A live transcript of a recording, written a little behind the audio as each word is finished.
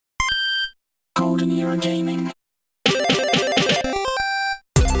Golden Era Gaming.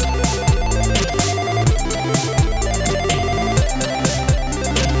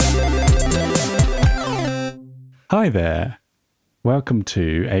 Hi there. Welcome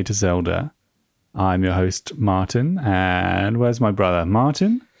to A to Zelda. I'm your host, Martin, and where's my brother,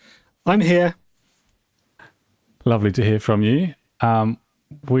 Martin? I'm here. Lovely to hear from you.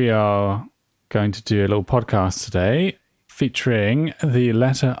 We are going to do a little podcast today featuring the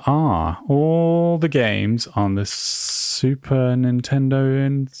letter R, all the games on the Super Nintendo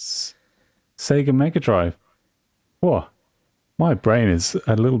and Sega Mega Drive. Whoa, my brain is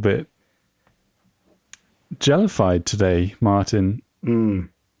a little bit jellified today, Martin.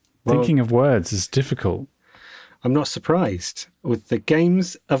 Thinking of words is difficult. I'm not surprised. With the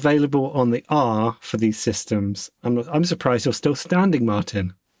games available on the R for these systems, I'm surprised you're still standing,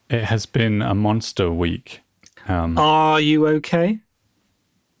 Martin. It has been a monster week. Are you okay?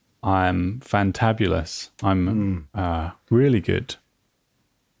 I'm fantabulous. I'm really good.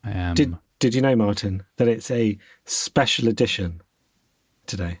 I am. Did you know, Martin, that it's a special edition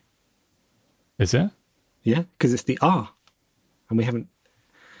today? Is it? Yeah, because it's the R, and we haven't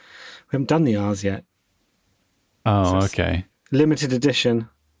done the R's yet. Oh, So okay. Limited edition,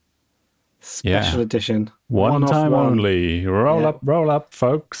 special edition, One off time one. only. Roll up,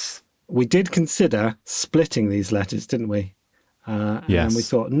 folks. We did consider splitting these letters, didn't we? Yes. And we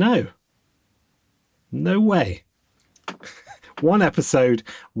thought, no way. One episode,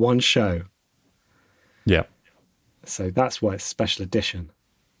 one show. Yep. So that's why it's special edition.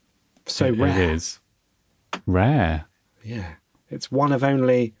 So It rare. is. Rare. Yeah. It's one of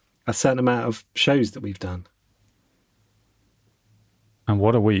only a certain amount of shows that we've done. And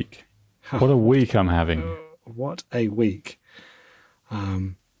what a week. What a week I'm having. What a week. So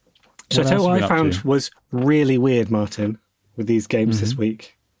What I tell you else what have I you been up found to? was really weird, Martin, with these games this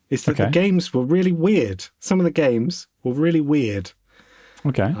week. Is that the Okay. games were really weird. Some of the games were really weird.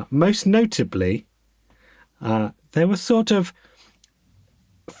 Okay. Most notably, there were sort of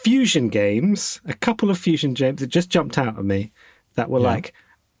fusion games, a couple of fusion games that just jumped out at me that were like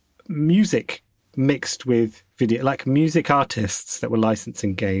music mixed with video, like music artists that were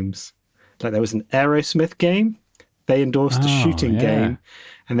licensing games. Like there was an Aerosmith game. They endorsed a shooting game.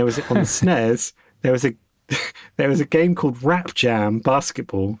 And there was on the SNES, there was a game called Rap Jam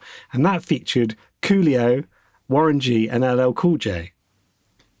Basketball, and that featured Coolio, Warren G, and LL Cool J.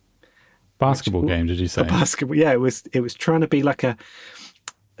 Basketball game, did you say? Basketball, yeah, it was trying to be like a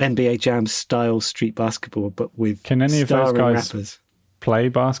NBA Jam style street basketball, but with Can any of those starring guys rappers. play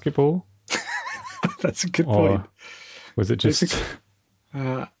basketball? That's a good Or point. was it just...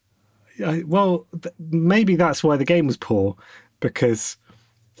 Well, maybe that's why the game was poor, because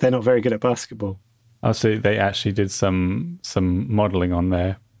they're not very good at basketball. Oh, so they actually did some modelling on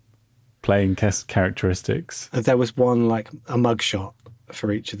their playing characteristics. There was one like a mugshot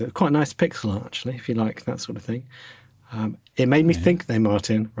for each of them. Quite a nice pixel art, actually, if you like that sort of thing. It made me think though,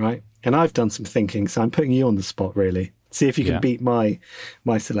 Martin, right? And I've done some thinking, so I'm putting you on the spot, really. See if you can beat my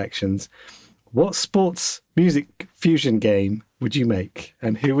selections. What sports music fusion game would you make,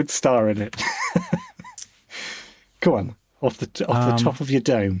 and who would star in it? Go on, off the top of your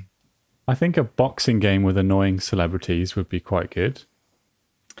dome. I think a boxing game with annoying celebrities would be quite good.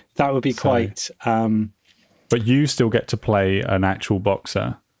 That would be quite... But you still get to play an actual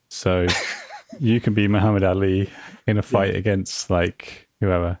boxer. So you can be Muhammad Ali in a fight against, like,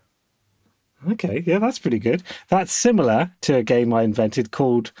 whoever. Okay, yeah, that's pretty good. That's similar to a game I invented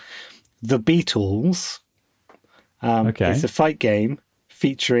called The Beatles. Okay. It's a fight game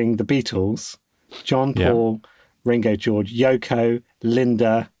featuring the Beatles. John, Paul, Ringo, George, Yoko,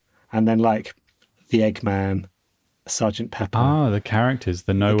 Linda, and then, like, the Eggman, Sergeant Pepper. Ah, the characters,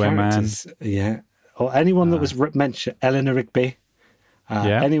 the Nowhere Man. Characters, yeah. Or anyone that was mentioned, Eleanor Rigby.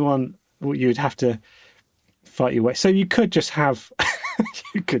 Anyone, you'd have to fight your way. So you could just have,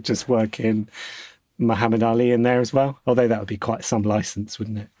 you could just work in Muhammad Ali in there as well. Although that would be quite some license,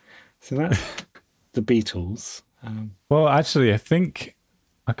 wouldn't it? So that's the Beatles. Well, actually, I think,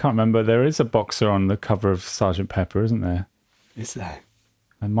 I can't remember, there is a boxer on the cover of Sergeant Pepper, isn't there? Is there?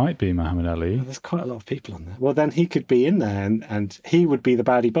 It might be Muhammad Ali. Well, there's quite a lot of people on there. Well, then he could be in there and he would be the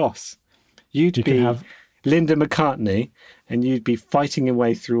baddie boss. You'd You be could have- Linda McCartney, and you'd be fighting your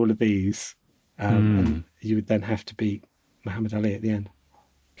way through all of these. And you would then have to beat Muhammad Ali at the end.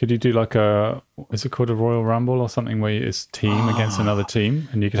 Could you do like is it called a Royal Rumble or something where it's team against another team,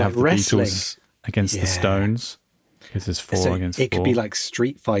 and you could Like have the wrestling. Beatles against the Stones? Because there's four So against it four. could be like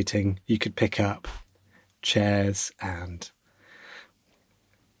street fighting. You could pick up chairs and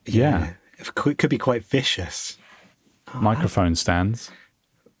it could be quite vicious. Microphone stands.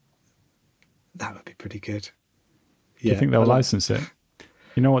 That would be pretty good. Do you think they'll license it?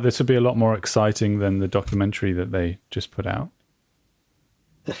 You know what? This would be a lot more exciting than the documentary that they just put out.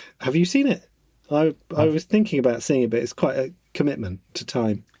 Have you seen it? I was thinking about seeing it, but it's quite a commitment to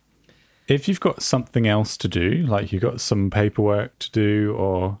time. If you've got something else to do, like you've got some paperwork to do,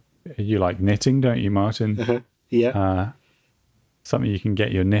 or you like knitting, don't you, Martin? Uh-huh. Yeah. Something you can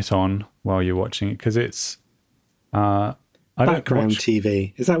get your knit on while you're watching it, because it's background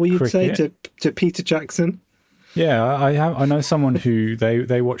TV. Is that what you'd say to Peter Jackson? Yeah, I know someone who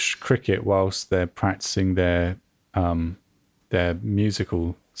they watch cricket whilst they're practicing their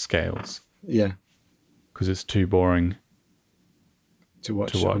musical scales. Yeah, because it's too boring to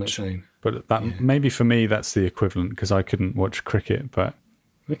watch on its own. But maybe for me that's the equivalent, because I couldn't watch cricket, but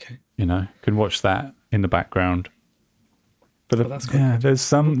okay, can watch that in the background. But that's there's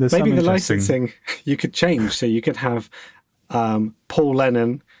some maybe the licensing you could change, so you could have Paul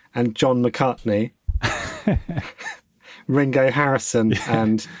Lennon and John McCartney, Ringo Harrison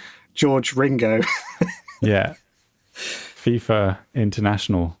and George Ringo. Yeah, FIFA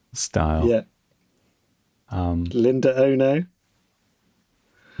international style. Yeah. Linda Ono.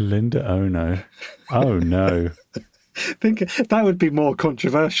 Oh no. I think that would be more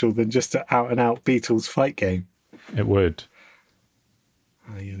controversial than just an out and out Beatles fight game. It would.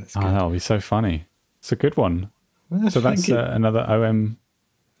 Oh yeah, that's good. That would be so funny. It's a good one. So that's another OM.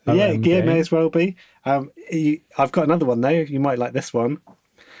 Yeah, game. may as well be. I've got another one though. You might like this one.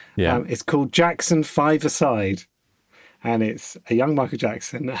 Yeah. It's called Jackson Five-A-Side, and it's a young Michael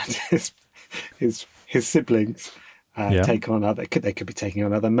Jackson and his siblings take on other. They could be taking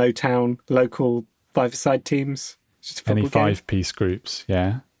on other Motown local five-a-side teams. Just any five-piece groups.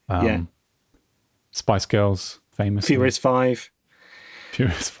 Yeah. Spice Girls, famous. Furious Five.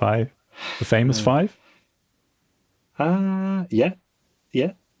 The famous Five. Yeah.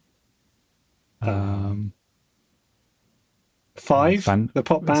 Five, the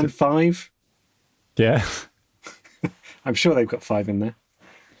pop band Five. Yeah. I'm sure they've got five in there.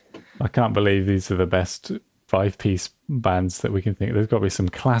 I can't believe these are the best five-piece bands that we can think of. There's got to be some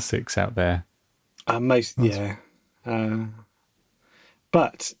classics out there. But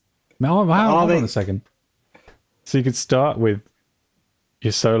hold on a second. So you could start with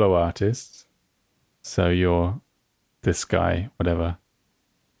your solo artists. So you're this guy, whatever,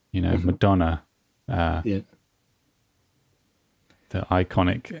 Madonna. The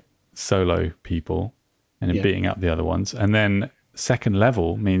iconic solo people, and then beating up the other ones. And then second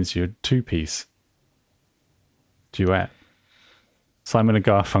level means you're two-piece duet. Simon and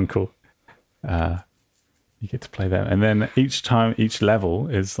Garfunkel. You get to play them. And then each level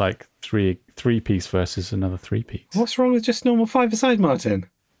is like three-piece versus another three-piece. What's wrong with just normal five-a-side, Martin?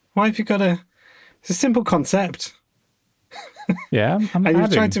 Why have you got it's a simple concept. Yeah, and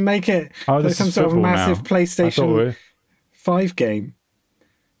you've tried to make it some sort of massive PlayStation 5 game.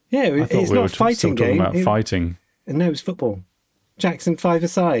 Yeah, it's not a fighting game. About fighting. No, it's football. Jackson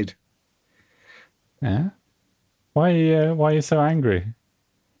Five-A-Side. Yeah. Why are you so angry?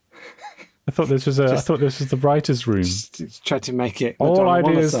 I thought this was the writers' room. Just try to make it Madonna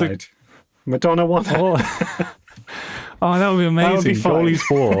one-a-side. Madonna one. Oh, that would be amazing. Goalies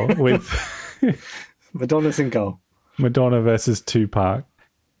war with Madonna's in goal. Madonna versus Tupac.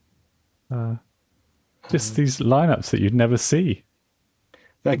 Just these lineups that you'd never see.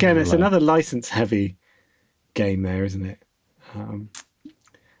 Again, it's another license-heavy game there, isn't it?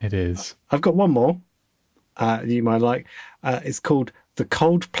 It is. I've got one more you might like. It's called The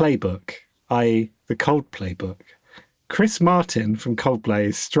Cold Playbook, i.e. The Coldplay Book. Chris Martin from Coldplay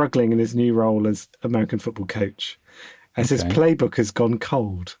is struggling in his new role as American football coach, as his playbook has gone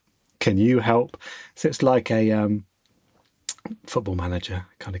cold. Can you help? So it's like a Football Manager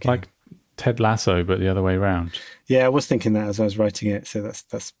kind of game. Like Ted Lasso, but the other way around. Yeah, I was thinking that as I was writing it, so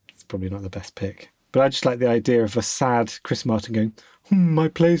that's probably not the best pick. But I just like the idea of a sad Chris Martin going, my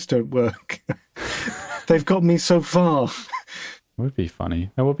plays don't work. They've got me so far. It would be funny.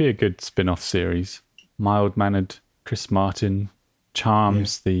 That would be a good spin-off series. Mild-mannered Chris Martin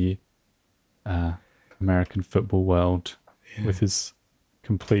charms the American football world with his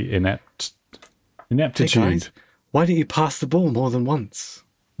complete ineptitude. Hey guys, why don't you pass the ball more than once?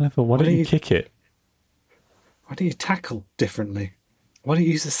 I thought, why don't you kick it? Why don't you tackle differently? Why don't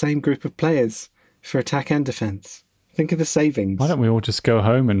you use the same group of players for attack and defence? Think of the savings. Why don't we all just go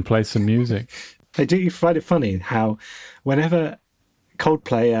home and play some music? Do you find it funny how whenever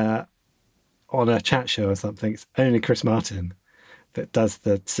Coldplay on a chat show or something, it's only Chris Martin that does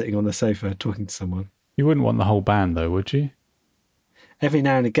the sitting on the sofa talking to someone? You wouldn't want the whole band though, would you? Every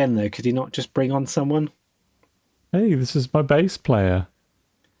now and again though, could he not just bring on someone? Hey, this is my bass player.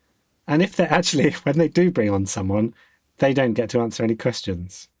 And if they're actually, when they do bring on someone, they don't get to answer any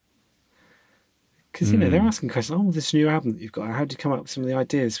questions. Because, they're asking questions. Oh, this new album that you've got, how did you come up with some of the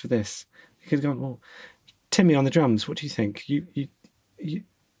ideas for this? You could have gone, well, Timmy on the drums, what do you think?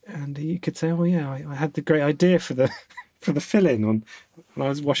 And you could say, oh, yeah, I had the great idea for the for the fill-in when I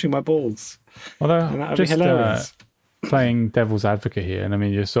was washing my balls. Although, and that would just be hilarious. Playing devil's advocate here, and I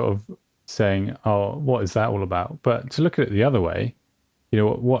mean, you're sort of saying, oh, what is that all about? But to look at it the other way,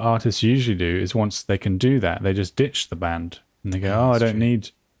 what artists usually do is once they can do that, they just ditch the band. And they go, I don't need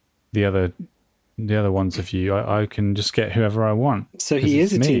the other ones of you. I can just get whoever I want. So he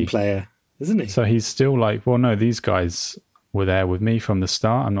is a team player, isn't he? So he's still like, well, no, these guys were there with me from the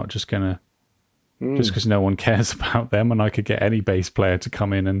start. I'm not just going to, just because no one cares about them, and I could get any bass player to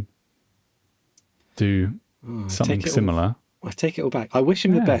come in and do something similar. I take it all back. I wish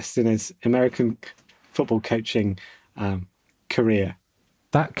him the best in his American football coaching career.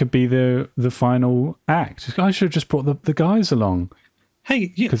 That could be the final act. I should have just brought the guys along.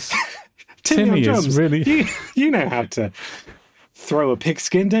 Hey, because Timmy is really... You know how to throw a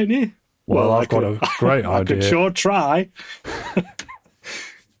pigskin, don't you? Well, I've got a great idea. I could sure try.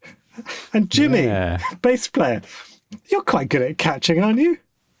 And Jimmy, bass player, you're quite good at catching, aren't you?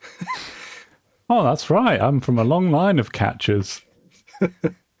 Oh, that's right. I'm from a long line of catchers.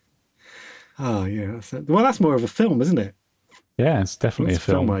 Oh, yeah. That's more of a film, isn't it? Yeah, it's definitely a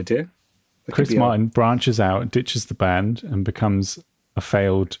film idea. Chris Martin branches out, ditches the band, and becomes a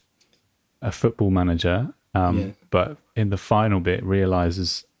football manager. But in the final bit,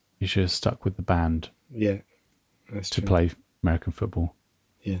 realizes he should have stuck with the band. Yeah, that's to true. Play American football.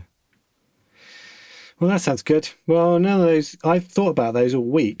 Yeah. Well, that sounds good. Well, none of those. I've thought about those all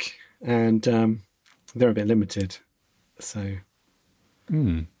week, and they're a bit limited. So, but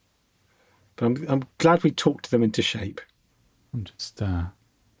I'm glad we talked them into shape. I'm just,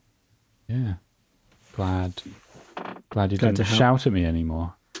 glad you didn't shout at me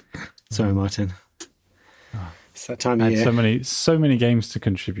anymore. Sorry, Martin. It's that time of year. I had so many games to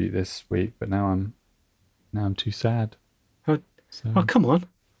contribute this week, but now I'm too sad. Oh, come on.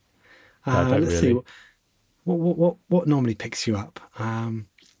 Let's see. What normally picks you up?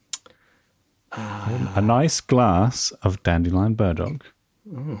 A nice glass of Dandelion Burdock.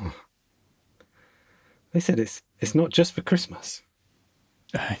 Oh. They said it's not just for Christmas.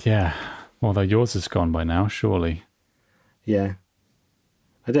 Yeah. Although yours is gone by now, surely. Yeah.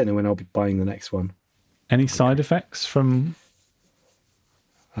 I don't know when I'll be buying the next one. Any side effects from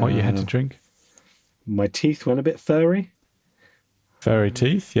what you had to drink? My teeth went a bit furry. Furry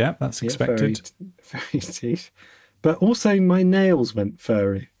teeth, yeah, that's expected. Furry teeth. But also my nails went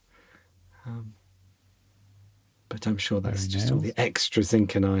furry. But I'm sure that's just all the extra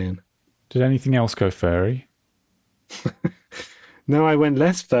zinc and iron. Did anything else go furry? No, I went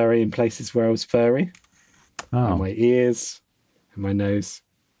less furry in places where I was furry. Oh. And my ears and my nose.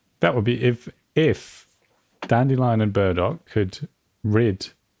 That would be if Dandelion and Burdock could rid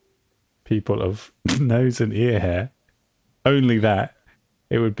people of nose and ear hair, only that,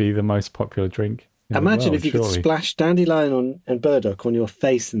 it would be the most popular drink. Imagine if you could splash Dandelion and Burdock on your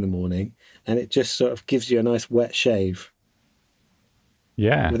face in the morning, and it just sort of gives you a nice wet shave.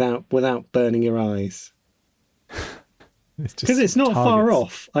 Yeah. Without burning your eyes. Because it's not far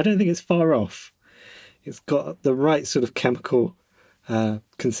off. I don't think it's far off. It's got the right sort of chemical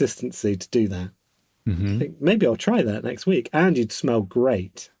consistency to do that. Mm-hmm. I think maybe I'll try that next week. And you'd smell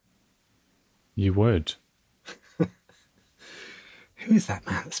great. You would. Who is that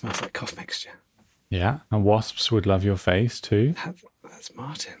man that smells like cough mixture? Yeah, and wasps would love your face too. That's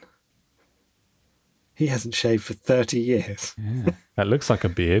Martin. He hasn't shaved for 30 years. Yeah, that looks like a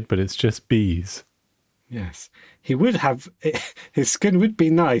beard, but it's just bees. Yes. He would have... His skin would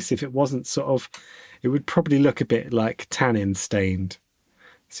be nice if it wasn't sort of... It would probably look a bit like tannin stained.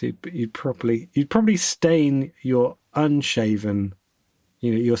 So you'd probably stain your unshaven,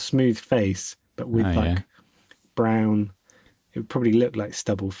 your smooth face, but with brown... It would probably look like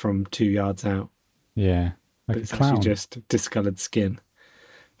stubble from 2 yards out. Yeah, like but it's a clown. actually just discoloured skin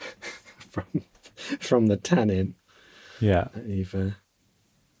from the tannin. Yeah. That you've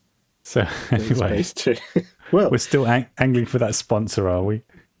so anyway, well, we're still angling for that sponsor, are we?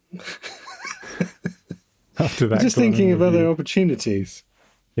 After that, just thinking of other opportunities.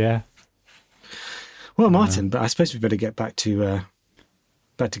 Yeah. Well, Martin, but I suppose we better get back to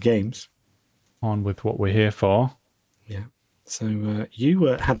games. On with what we're here for. Yeah. So you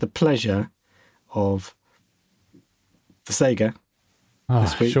had the pleasure of the Sega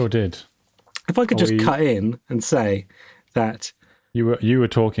this week. Sure did. If I could just cut in and say that you were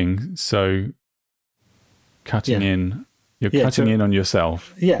talking, so cutting in You're cutting in on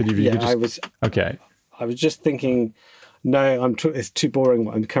yourself. Yeah, Could you just- I was. Okay. I was just thinking. No, it's too boring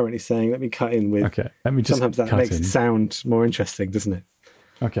what I'm currently saying. Let me cut in with. Okay. Let me just. Sometimes that cut makes in. it sound more interesting, doesn't it?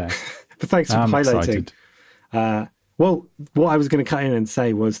 Okay. But thanks for I'm highlighting. excited. Well, what I was going to cut in and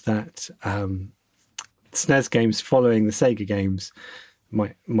say was that SNES games following the Sega games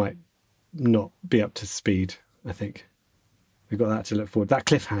might not be up to speed. I think we've got that to look forward. That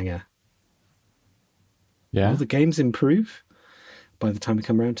cliffhanger. Yeah. Will the games improve by the time we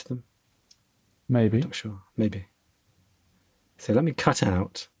come around to them? Maybe. Not sure. Maybe. So let me cut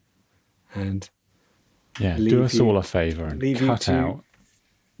out and Yeah. leave Do us you- all a favour and leave you cut to- out.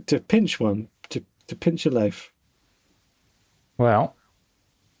 to pinch one, to pinch a loaf. Well,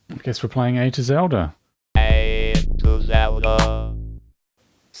 I guess we're playing A to Zelda. A to Zelda.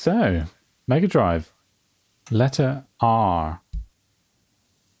 So, Mega Drive, letter R.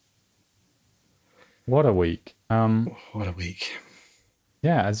 What a week. What a week.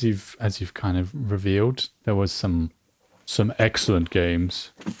 Yeah, as you've kind of revealed, there was some excellent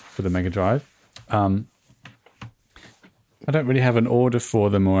games for the Mega Drive. I don't really have an order for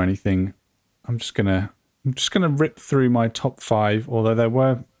them or anything. I'm just gonna rip through my top 5, although there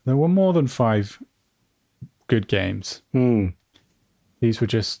were more than 5 good games. These were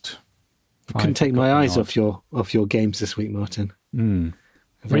just Couldn't take my eyes off your games this week, Martin. The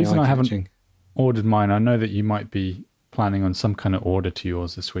Very reason I haven't eye-catching. ordered mine, I know that you might be planning on some kind of order to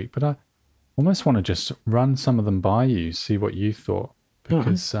yours this week, but I almost want to just run some of them by you, see what you thought,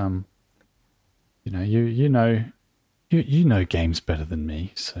 because you know games better than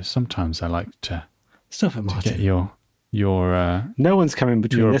me, so sometimes I like to Stop it, Martin. get your No one's coming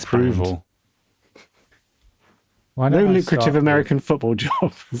between your this band. approval. Why No don't I lucrative start with- American football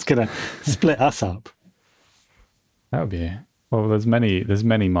job is going to split us up. That would be well. There's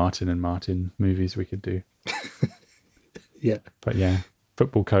many Martin and Martin movies we could do, Yeah. but yeah,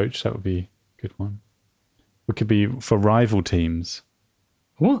 football coach, that would be a good one. We could be for rival teams.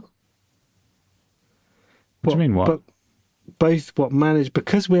 What? What do you mean, what? But both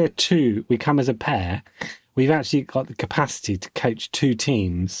because we're two, we come as a pair. We've actually got the capacity to coach 2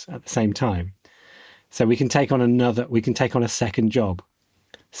 teams at the same time. So we can take on a second job.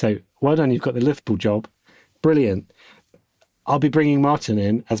 So well done, you've got the Liverpool job. Brilliant. I'll be bringing Martin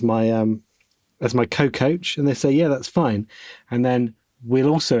in as my co-coach, and they say, yeah, that's fine. And then we'll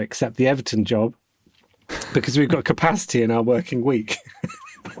also accept the Everton job because we've got capacity in our working week.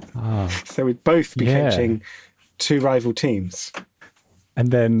 So we'd both be coaching 2 rival teams.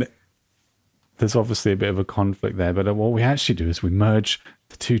 And then there's obviously a bit of a conflict there, but what we actually do is we merge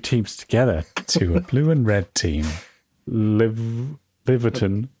the 2 teams together to a blue and red team.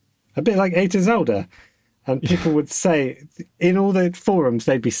 Liverton. A bit like A to Zelda. And people would say, in all the forums,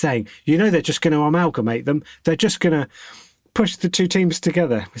 they'd be saying, they're just going to amalgamate them. They're just going to push the 2 teams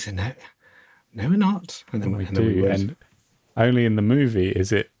together. We said, no, we're not. And then We and then we do. would. And only in the movie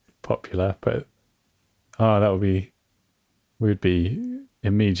is it popular, but we'd be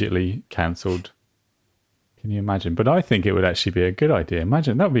immediately cancelled. Can you imagine? But I think it would actually be a good idea.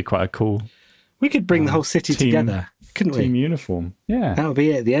 Imagine, that would be quite a cool We could bring the whole city team- together, couldn't team we? uniform. Yeah. That would be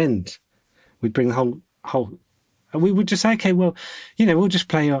it at the end. We'd bring the whole. And we would just say, okay, well, we'll just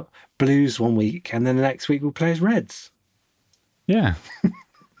play Blues one week, and then the next week we'll play as Reds. Yeah.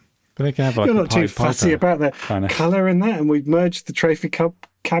 But they can have like You're a not too Pied fussy Piper about the kinda- colour in that, and we'd merge the trophy cup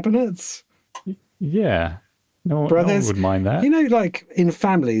cabinets. Yeah. No one Brothers would mind that. like in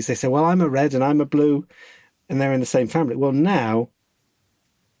families, they say, well, I'm a red and I'm a blue, and they're in the same family. Well, now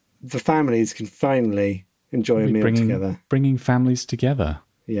the families can finally enjoy a meal together. Bringing families together.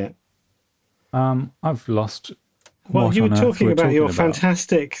 Yeah. I've lost. Well, what you were on earth talking we're about your about.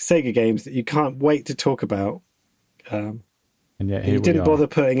 fantastic Sega games that you can't wait to talk about. And yet here You we didn't are. bother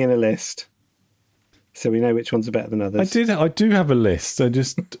putting in a list, so we know which ones are better than others. I do have a list. I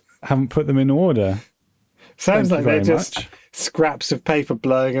just haven't put them in order. Sounds Thank like you they're very just much. scraps of paper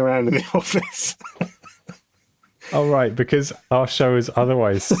blowing around in the office. Oh, right, because our show is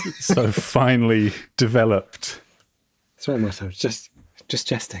otherwise so finely developed. Sorry, Martin, just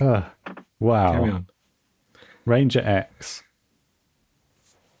jesting. Wow. Carry on. Ranger X.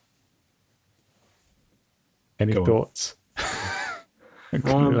 Any Go on. thoughts? I'm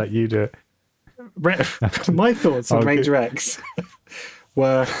going to let you do it. My thoughts on Oh, Ranger good. X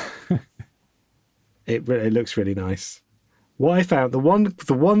were it looks really nice. What I found, the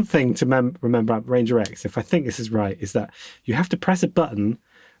one thing to remember about Ranger X, if I think this is right, is that you have to press a button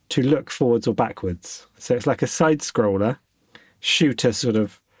to look forwards or backwards. So it's like a side scroller, shooter sort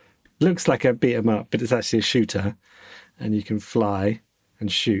of, looks like a beat 'em up, but it's actually a shooter, and you can fly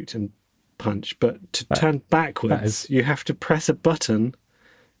and shoot and punch, but to turn backwards, is- you have to press a button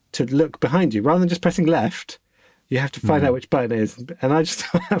to look behind you. Rather than just pressing left, you have to find out which button it is. And I just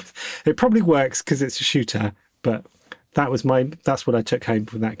it probably works because it's a shooter, but that's what I took home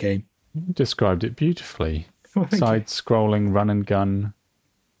from that game. You described it beautifully. Oh, thank you. Side-scrolling, run-and-gun,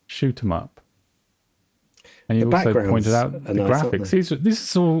 shoot 'em up. And you The also backgrounds pointed out are the nice, aren't graphics. they?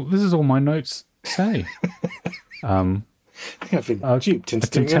 This is all my notes say. I think I've been duped A into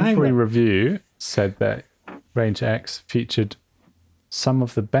doing contemporary it. review said that Ranger X featured some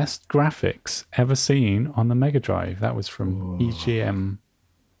of the best graphics ever seen on the Mega Drive. That was from EGM.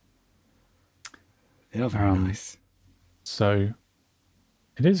 They are very nice. So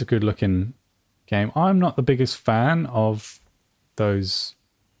it is a good looking game. I'm not the biggest fan of those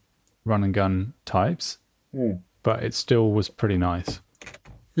run and gun types, but it still was pretty nice.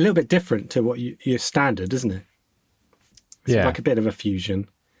 A little bit different to what your standard, isn't it? It's like a bit of a fusion.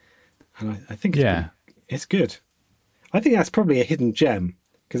 And I think it's good. I think that's probably a hidden gem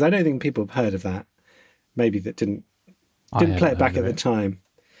because I don't think people have heard of that. Maybe that didn't play it back at the time.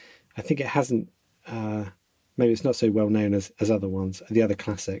 I think it hasn't. Maybe it's not so well known as other ones, the other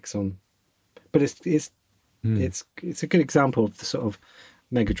classics on. But it's a good example of the sort of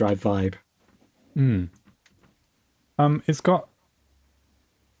Mega Drive vibe. It's got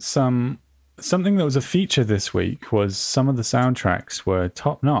something that was a feature this week was some of the soundtracks were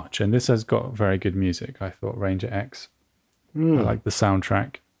top notch, and this has got very good music. I thought Ranger X. I like the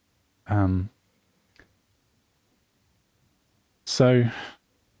soundtrack. So,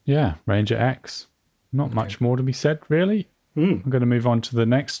 yeah, Ranger X. Not much more to be said, really. I'm going to move on to the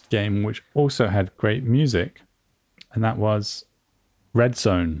next game, which also had great music, and that was Red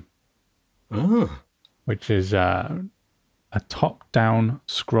Zone, which is a top-down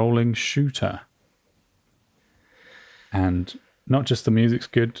scrolling shooter. And not just the music's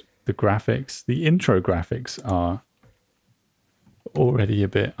good, the graphics, the intro graphics are already a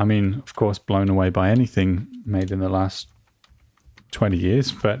bit, I mean, of course, blown away by anything made in the last 20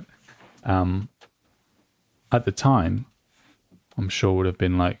 years, but at the time, I'm sure would have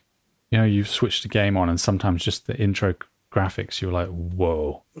been like, you've switched the game on and sometimes just the intro graphics, you're like,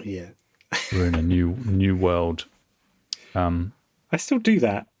 whoa. Yeah. We're in a new world. I still do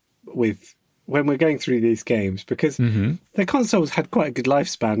that when we're going through these games because the consoles had quite a good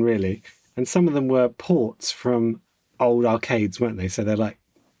lifespan, really. And some of them were ports from old arcades, weren't they? So they're like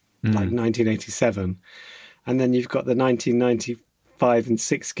 1987. And then you've got the 1995 and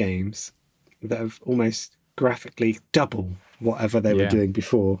 6 games that have almost graphically double whatever they were doing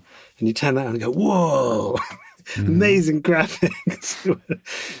before. And you turn that on and go, whoa, amazing graphics.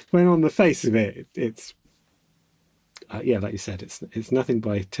 When on the face of it, it's, like you said, it's nothing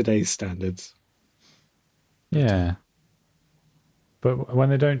by today's standards. Yeah. But when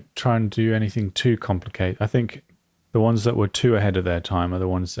they don't try and do anything too complicated, I think the ones that were too ahead of their time are the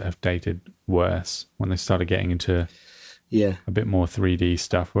ones that have dated worse when they started getting into a bit more 3D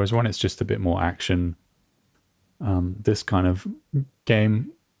stuff. Whereas when it's just a bit more action, this kind of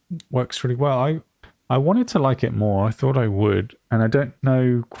game works really well. I wanted to like it more. I thought I would. And I don't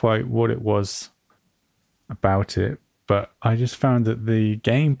know quite what it was about it, but I just found that the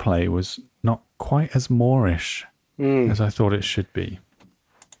gameplay was not quite as Moorish as I thought it should be.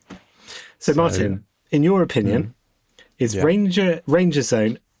 So Martin, in your opinion, is Ranger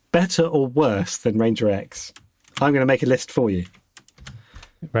Zone better or worse than Ranger X? I'm going to make a list for you.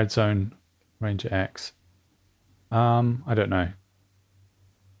 Red Zone, Ranger X. I don't know.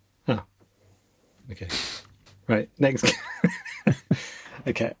 Oh. Okay. Right, next.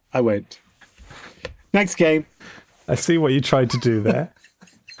 Okay, I won't. Next game. I see what you tried to do there.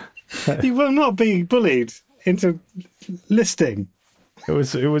 You will not be bullied into listing. It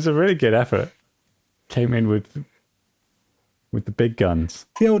was a really good effort. Came in with the big guns.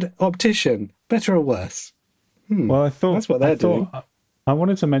 The old optician, better or worse? Well, I thought that's what they're doing. I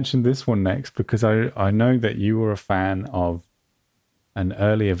wanted to mention this one next because I know that you were a fan of an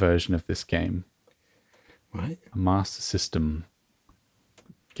earlier version of this game, Right. a Master System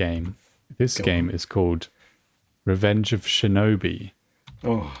game. This game is called Revenge of Shinobi.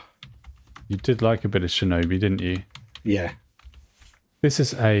 Oh, You did like a bit of Shinobi, didn't you? yeah. This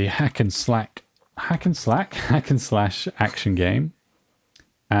is a hack and slash action game,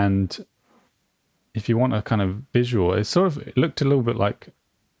 and if you want a kind of visual, it looks a little bit like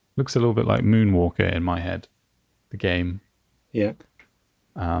Moonwalker in my head. The game, Yeah.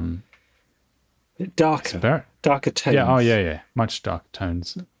 Darker tones. Yeah, yeah, much darker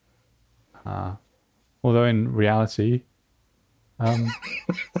tones. Although in reality,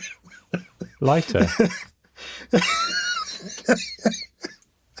 lighter.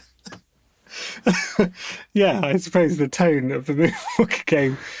 Yeah, I suppose the tone of the Moonwalker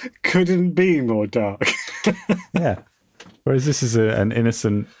game couldn't be more dark. Yeah. Whereas this is an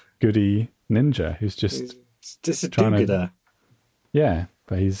innocent, goody ninja who's just It's just a trying to- do-gooder. yeah,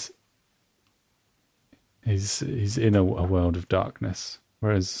 but he's in a world of darkness.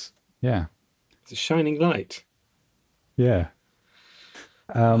 Whereas, yeah, It's a shining light. yeah.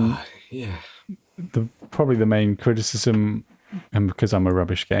 Yeah. Probably the main criticism, and because I'm a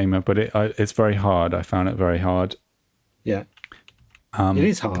rubbish gamer, but it's very hard. I found it very hard. Yeah. It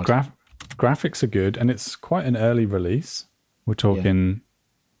is hard. Graphics are good, and it's quite an early release. We're talking,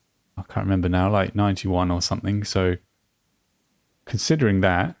 I can't remember now, like 91 or something. So considering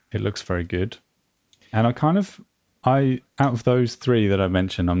that, it looks very good. And out of those three that I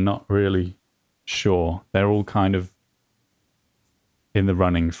mentioned, I'm not really sure. They're all kind of in the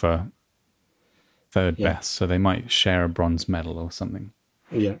running for third best. So they might share a bronze medal or something.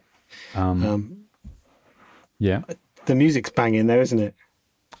 Yeah. Yeah. The music's banging though, isn't it?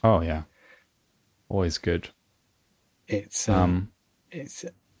 Oh, yeah. Always good. It's yeah,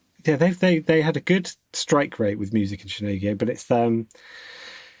 they had a good strike rate with music in Shinogi, but it's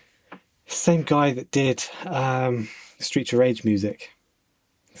same guy that did Streets of Rage music.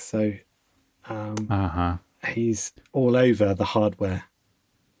 So he's all over the hardware,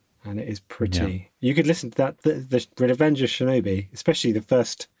 and it is pretty. You could listen to that. The Revenge of Shinobi, especially the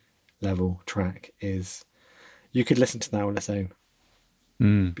first level track, is you could listen to that on its own.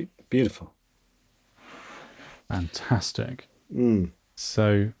 Beautiful. Fantastic.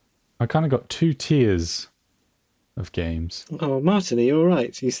 So I kind of got two tiers of games. Oh, Martin, are you all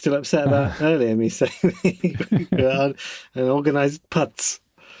right? You still upset about earlier me saying you're on an organised putz?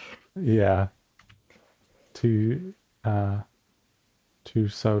 Yeah. Two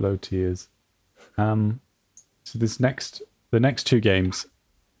solo tiers. So the next two games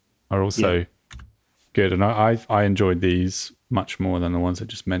are also good, and I enjoyed these much more than the ones I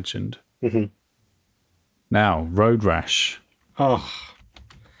just mentioned. Mm-hmm. Now, Road Rash. Oh,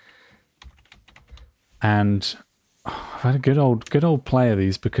 and I've had a good old play of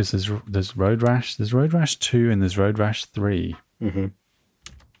these because there's Road Rash, there's Road Rash 2, and there's Road Rash 3. Mm-hmm.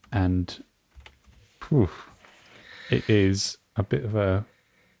 And it is a bit of a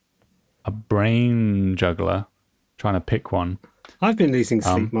brain juggler trying to pick one. I've been losing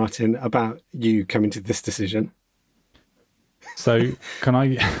sleep, Martin, about you coming to this decision. So can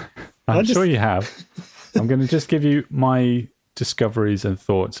I? I'm sure you have. I'm going to just give you my discoveries and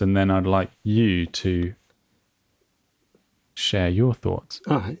thoughts, and then I'd like you to share your thoughts.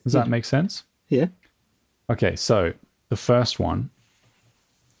 All right. Does that make sense? Yeah. Okay, so the first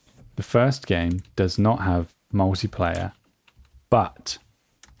game does not have multiplayer, but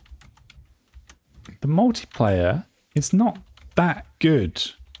the multiplayer is not that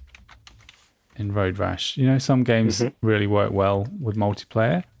good in Road Rash. You know, some games really work well with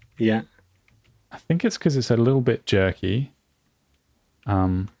multiplayer. Yeah. I think it's because it's a little bit jerky.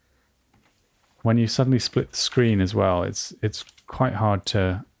 When you suddenly split the screen as well, it's quite hard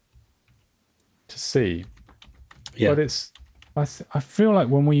to see. Yeah. But I feel like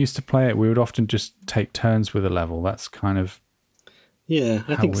when we used to play it, we would often just take turns with a level. That's kind of I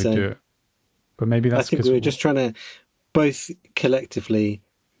how think we so. do it. But maybe that's I think because we were just trying to both collectively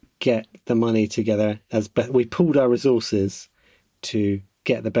get the money together we pooled our resources to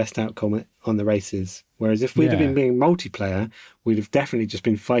get the best outcome on the races. Whereas if we'd have been being multiplayer, we'd have definitely just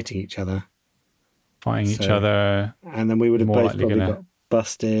been fighting each other. each other. And then we would have more both likely probably gonna- got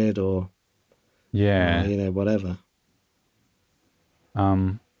busted or whatever.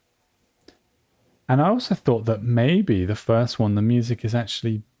 And I also thought that maybe the first one, the music is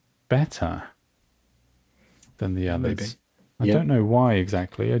actually better than the others. Maybe. I don't know why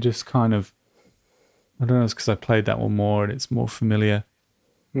exactly. I just kind of, I don't know, it's because I played that one more and it's more familiar.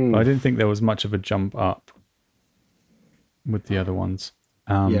 But I didn't think there was much of a jump up with the other ones.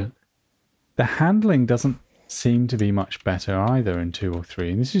 The handling doesn't seem to be much better either in 2 or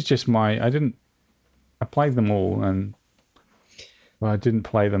 3. And this is just I played them all, and I didn't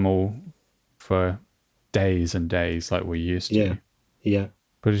play them all for days and days like we used to. Yeah.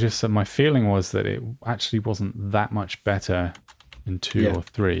 But it's just that my feeling was that it actually wasn't that much better in 2 or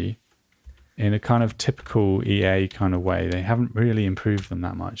 3. In a kind of typical EA kind of way, they haven't really improved them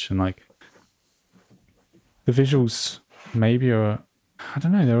that much. And like the visuals maybe are, I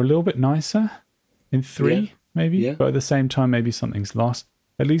don't know, they're a little bit nicer in 3, maybe. Yeah. But at the same time, maybe something's lost.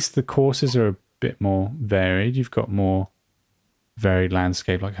 At least the courses are a bit more varied. You've got more varied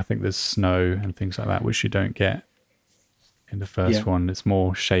landscape. Like I think there's snow and things like that, which you don't get in the first one. It's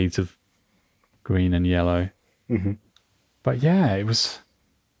more shades of green and yellow. Mm-hmm. But yeah, it was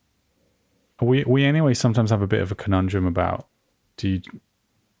we anyway sometimes have a bit of a conundrum about do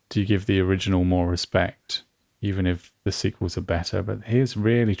you give the original more respect, even if the sequels are better? But here's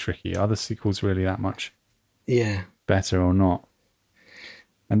really tricky. Are the sequels really that much better or not?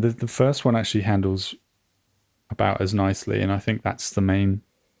 And the first one actually handles about as nicely, and I think that's the main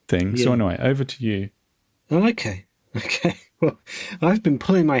thing. So anyway, over to you. Oh, okay. Well, I've been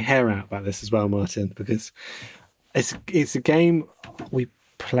pulling my hair out about this as well, Martin, because it's a game we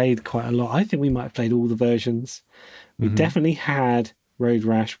played quite a lot. I think we might have played all the versions. We definitely had Road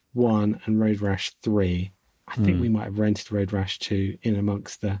Rash 1 and Road Rash 3. I think we might have rented Road Rash 2 in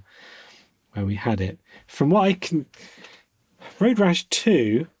amongst where we had it. From what I can... Road Rash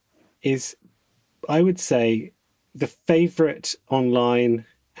 2 is, I would say, the favourite online,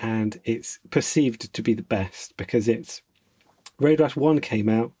 and it's perceived to be the best because Road Rash 1 came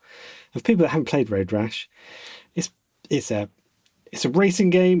out. Of people that haven't played Road Rash, it's a racing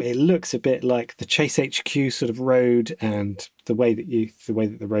game. It looks a bit like the Chase HQ sort of road, and the way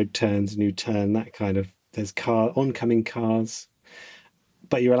that the road turns and you turn, that kind of, there's oncoming cars,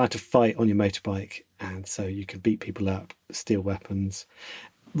 but you're allowed to fight on your motorbike, and so you can beat people up, steal weapons.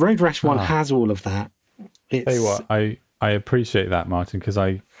 Road Rash 1 has all of that. Tell you what, I appreciate that, Martin, because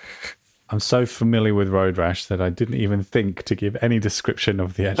I'm so familiar with Road Rash that I didn't even think to give any description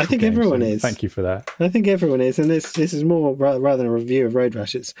of the actual I think game, everyone so is. Thank you for that. I think everyone is, and this is more rather than a review of Road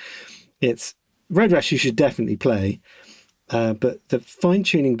Rash. It's Road Rash you should definitely play, but the fine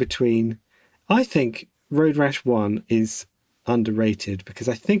tuning between, I think Road Rash 1 is underrated because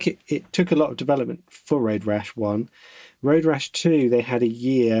I think it took a lot of development for Road Rash 1. Road Rash 2, they had a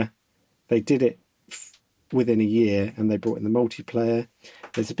year, they did it within a year, and they brought in the multiplayer.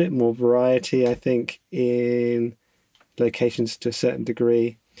 There's a bit more variety, I think, in locations to a certain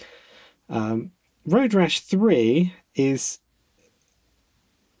degree. Road Rash 3 is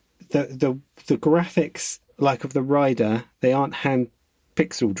the graphics, like of the rider, they aren't hand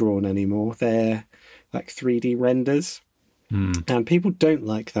pixel drawn anymore. They're like 3D renders, and people don't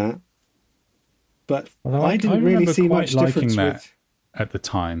like that. But Although I didn't really see much difference with at the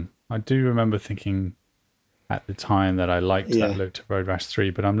time. I do remember thinking at the time that I liked that look to Road Rash 3,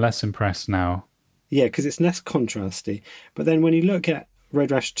 but I'm less impressed now. Yeah, because it's less contrasty. But then when you look at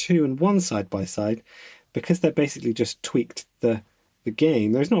Road Rash 2 and 1 side by side, because they're basically just tweaked the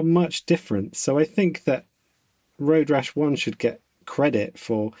game, there's not much difference. So I think that Road Rash 1 should get credit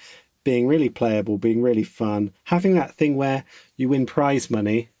for being really playable, being really fun, having that thing where you win prize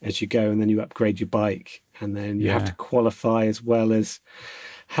money as you go and then you upgrade your bike, and then you have to qualify, as well as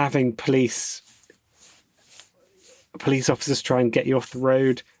having police officers try and get you off the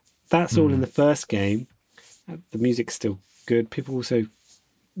road. That's all in the first game. The music's still good. People also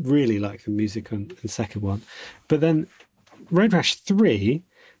really like the music on the second one. But then Road Rash 3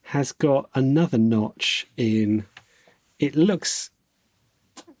 has got another notch in... It looks...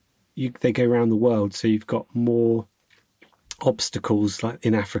 they go around the world, so you've got more obstacles. Like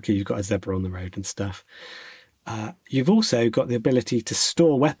in Africa, you've got a zebra on the road and stuff. You've also got the ability to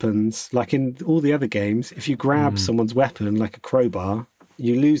store weapons. Like in all the other games, if you grab someone's weapon, like a crowbar,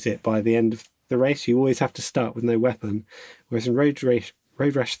 you lose it by the end of the race. You always have to start with no weapon. Whereas in Road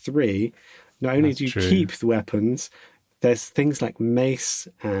Rash 3, not only do you keep the weapons, there's things like mace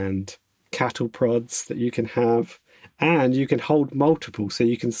and cattle prods that you can have, and you can hold multiple, so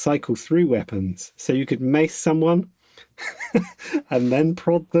you can cycle through weapons. So you could mace someone and then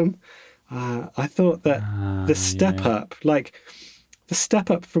prod them. I thought that the step up, like the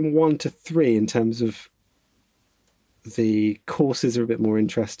step up from 1 to 3 in terms of the courses are a bit more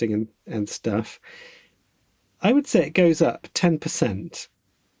interesting and stuff. I would say it goes up 10%.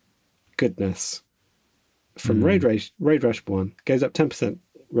 Goodness. From Road Rash 1 goes up 10%.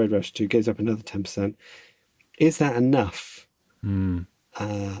 Road Rash 2 goes up another 10%. Is that enough?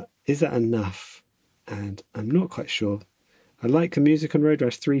 Is that enough? And I'm not quite sure. I like the music on Road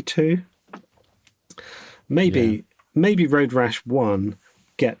Rash 3 too. Maybe Road Rash 1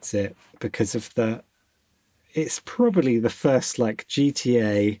 gets it because of it's probably the first like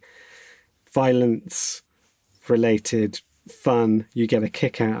GTA violence related fun. You get a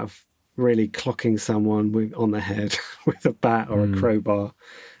kick out of really clocking someone on the head with a bat or a crowbar.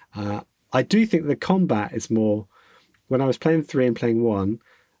 I do think the combat is more... When I was playing 3 and playing 1,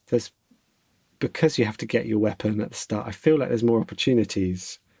 because you have to get your weapon at the start, I feel like there's more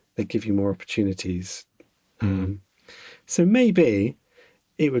opportunities. They give you more opportunities. So maybe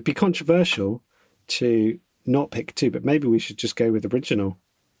it would be controversial to not pick 2, but maybe we should just go with original.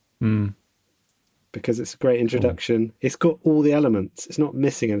 Because it's a great introduction. It's got all the elements. It's not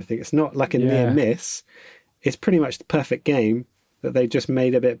missing anything. It's not like a near miss. It's pretty much the perfect game that they just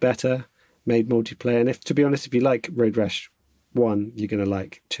made a bit better made multiplayer. And to be honest, if you like Road Rash 1, you're going to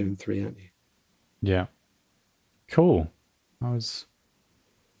like 2 and 3, aren't you? Yeah. Cool. I'm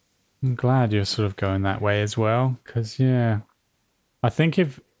glad you're sort of going that way as well, because I think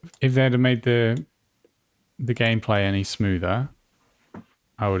if they'd have made the gameplay any smoother,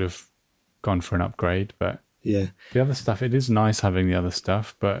 I would have gone for an upgrade. But Yeah. the other stuff, it is nice having the other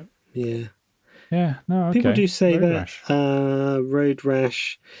stuff, but Yeah. no, okay. People do say Road that Rash. Road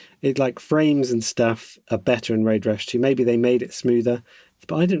Rash, it like frames and stuff are better in Road Rash 2. Maybe they made it smoother,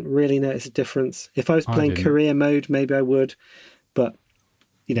 but I didn't really notice a difference. If I was playing didn't. career mode, maybe I would, but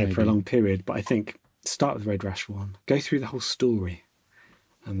for a Maybe. long period. But I think start with Road Rash 1, go through the whole story,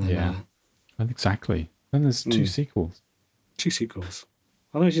 and then Exactly. Then there's 2 sequels. 2 sequels.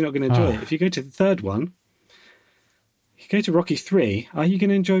 Otherwise, you're not going to enjoy it. If you go to the third one, you go to Rocky 3, are you going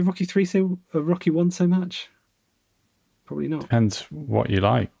to enjoy Rocky 3 Rocky 1 so much? Probably not. Depends what you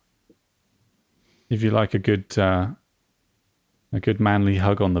like. If you like a good manly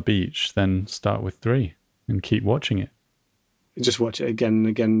hug on the beach, then start with 3 and keep watching it. Just watch it again and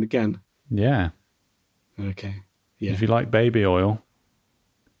again and again. Yeah. Okay. Yeah. If you like baby oil,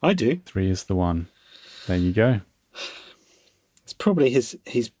 I do. 3 is the one. There you go. It's probably he's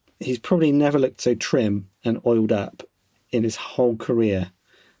probably never looked so trim and oiled up in his whole career.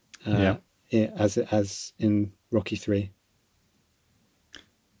 As in Rocky 3.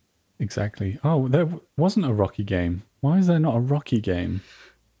 Exactly. Oh, there wasn't a Rocky game. Why is there not a Rocky game?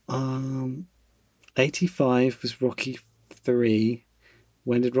 85 was Rocky 3.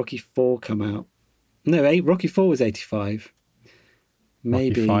 When did Rocky 4 come out? No, Rocky 4 was 85.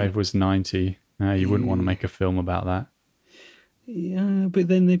 Maybe Rocky 5 was 90. You wouldn't want to make a film about that. Yeah, but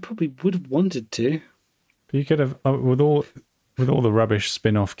then they probably would have wanted to. But you could have, with all the rubbish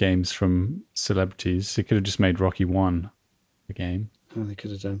spin-off games from celebrities, you could have just made Rocky 1 a game. Oh, they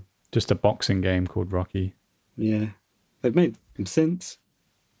could have done. Just a boxing game called Rocky. Yeah. They've made them since.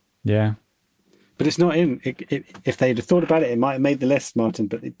 Yeah. But it's not in. If they'd have thought about it, it might have made the list, Martin,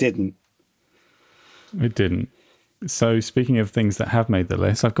 but it didn't. It didn't. So speaking of things that have made the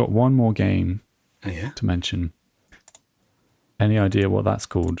list, I've got one more game to mention. Any idea what that's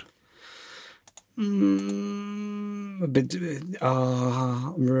called? Are you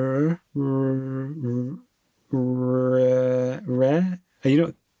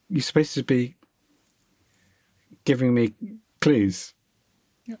not? You're supposed to be giving me clues.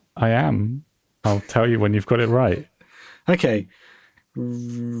 I am. I'll tell you when you've got it right. Okay.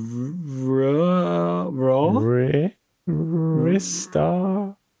 Ristar.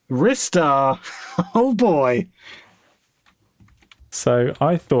 Ristar. Oh boy. So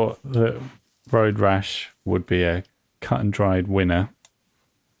I thought that Road Rash would be a cut and dried winner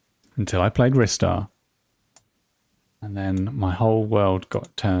until I played Ristar. And then my whole world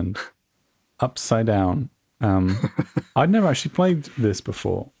got turned upside down. I'd never actually played this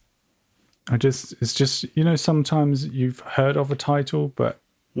before. It's just, sometimes you've heard of a title, but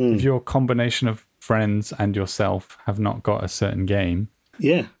if your combination of friends and yourself have not got a certain game,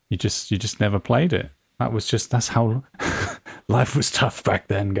 you just never played it. That's how life was tough back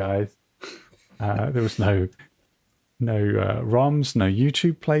then, guys. There was no ROMs, no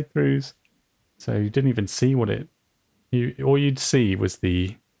YouTube playthroughs, so you didn't even see all you'd see was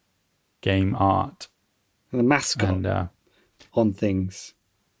the game art and the mascot on things.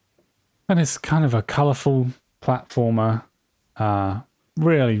 And it's kind of a colourful platformer.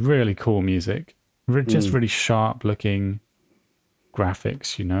 Really, really cool music. Just really sharp looking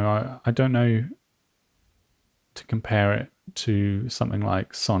graphics, I don't know to compare it to something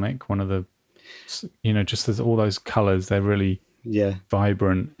like Sonic, one of the, just there's all those colours. They're really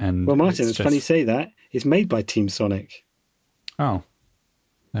vibrant. And well, Martin, it's funny you say that. It's made by Team Sonic. Oh,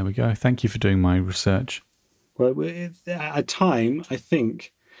 there we go. Thank you for doing my research. Well, at a time, I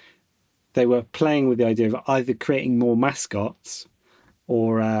think they were playing with the idea of either creating more mascots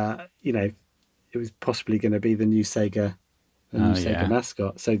or, it was possibly going to be the new Sega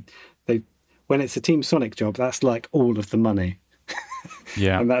mascot. So when it's a Team Sonic job, that's like all of the money.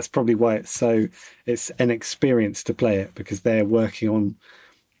 Yeah. And that's probably why it's an experience to play it, because they're working on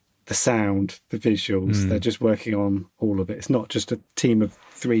the sound, the visuals. They're just working on all of it. It's not just a team of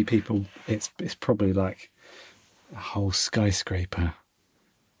 3 people. It's probably like a whole skyscraper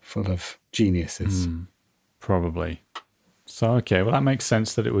full of geniuses. Probably. So, okay, well, that makes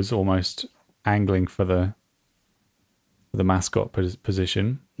sense that it was almost angling for the mascot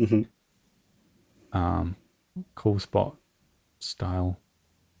position. Cool spot style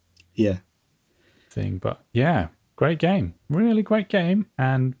thing. But yeah, great game. Really great game.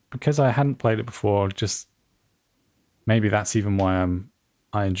 And because I hadn't played it before, just maybe that's even why I'm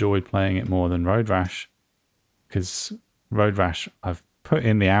I enjoyed playing it more than Road Rash, because Road Rash, I've put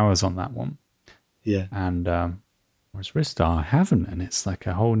in the hours on that one. Yeah. And whereas Ristar, I haven't, and it's like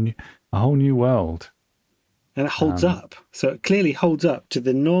a whole new world. And it holds up. So it clearly holds up to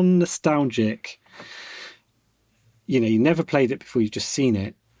the non-nostalgic. You know, you never played it before, you've just seen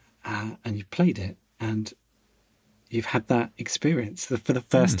it, and you've played it, and you've had that experience for the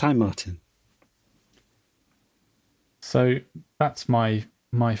first time, Martin. So that's my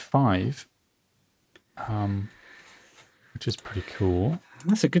 5, which is pretty cool.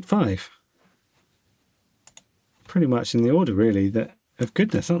 That's a good 5. Pretty much in the order, really, that of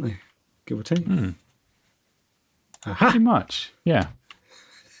goodness, aren't they? Give or take. Aha! Pretty much, yeah.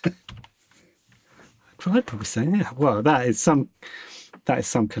 I'd probably say, yeah. Well, that is some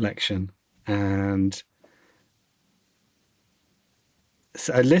collection, and it's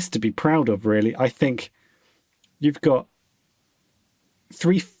a list to be proud of. Really, I think you've got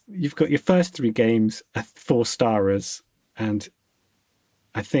your first 3 games are 4-starers, and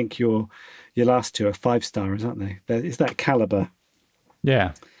I think your last 2 are 5-starers, aren't they? Is that caliber?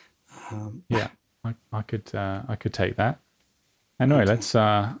 Yeah, yeah. I could take that. Anyway, let's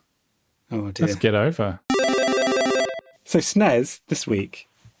get over. So SNES this week.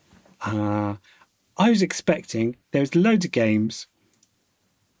 I was expecting there was loads of games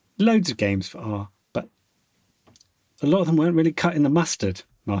for R, but a lot of them weren't really cutting the mustard,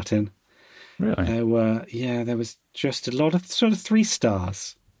 Martin. Really? There was just a lot of sort of 3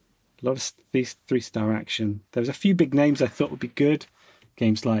 stars. A lot of these 3-star action. There was a few big names I thought would be good.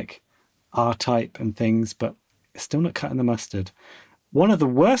 Games like R-Type and things, but still not cutting the mustard. One of the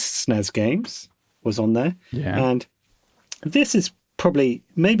worst SNES games was on there. Yeah. And this is probably,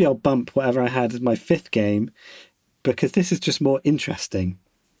 maybe I'll bump whatever I had as my 5th game, because this is just more interesting.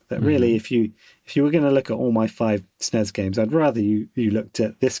 That really, if you were going to look at all my 5 SNES games, I'd rather you looked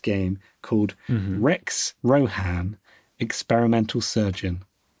at this game called Rex Rohan, Experimental Surgeon.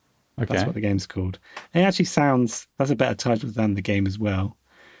 Okay. That's what the game's called. And it actually that's a better title than the game as well.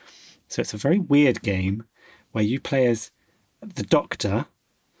 So it's a very weird game where you play as the doctor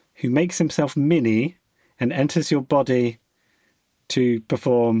who makes himself mini and enters your body to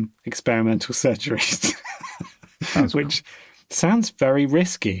perform experimental surgeries. Which sounds very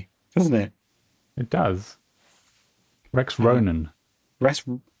risky, doesn't it? It does. Rex Ronan. Rex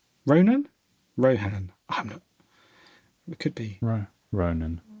Ronan? Rohan. I'm not. It could be.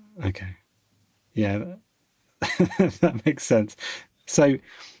 Ronan. Okay. Yeah, that makes sense. So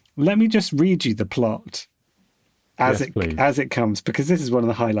let me just read you the plot as it comes, because this is one of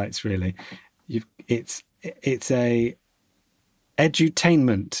the highlights, really. It's a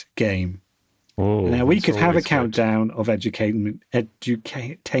edutainment game. Oh, now we could have a countdown of edutainment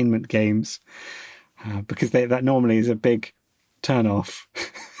games, because that normally is a big turn off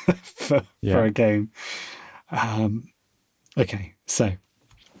for a game. Okay, so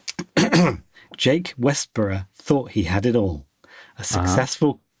Jake Westborough thought he had it all. A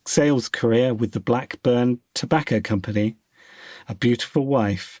successful sales career with the Blackburn Tobacco Company, a beautiful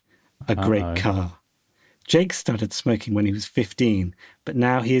wife, a great car. Jake started smoking when he was 15, but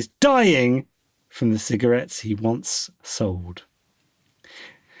now he is dying from the cigarettes he once sold.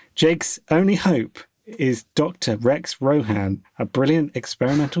 Jake's only hope is Dr. Rex Rohan, a brilliant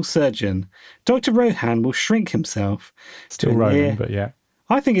experimental surgeon. Dr. Rohan will shrink himself. Still Rohan, but yeah.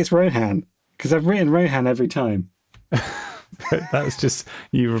 I think it's Rohan, because I've written Rohan every time. That's just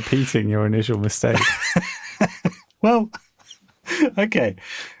you repeating your initial mistake. Well, okay.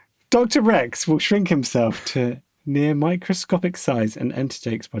 Dr. Rex will shrink himself to near microscopic size and enter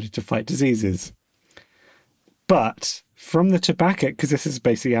Jake's body to fight diseases. But from the tobacco, because this is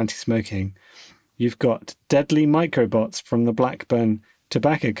basically anti-smoking, you've got deadly microbots from the Blackburn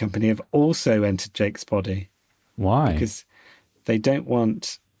Tobacco Company have also entered Jake's body. Why? Because they don't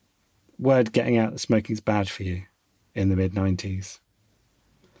want word getting out that smoking's bad for you in the mid-90s.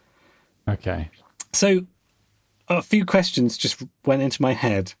 Okay. So a few questions just went into my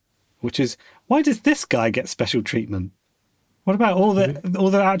head, which is, why does this guy get special treatment? What about all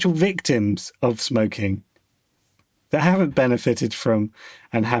the actual victims of smoking that haven't benefited from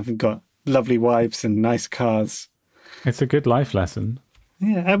and haven't got lovely wives and nice cars? It's a good life lesson.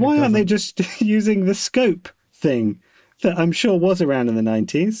 Yeah, and why aren't they just using the scope thing that I'm sure was around in the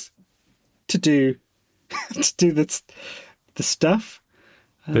 90s to do the stuff?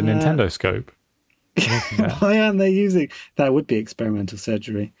 The Nintendo scope. Why aren't they using... That would be experimental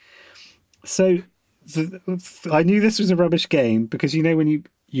surgery. So I knew this was a rubbish game because, you know, when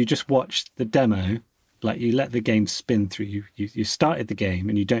you just watch the demo, like you let the game spin through, you started the game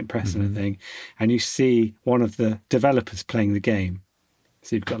and you don't press anything, and you see one of the developers playing the game.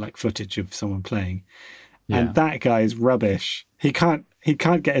 So you've got like footage of someone playing, Yeah. and that guy is rubbish. He can't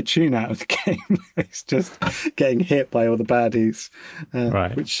get a tune out of the game. He's just getting hit by all the baddies,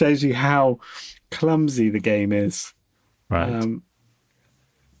 Right. which shows you how clumsy the game is. Right.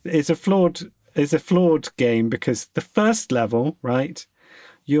 It's a flawed game because the first level, right,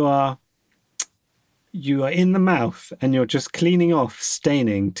 you are in the mouth and you're just cleaning off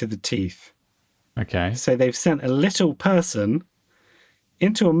staining to the teeth. Okay. So they've sent a little person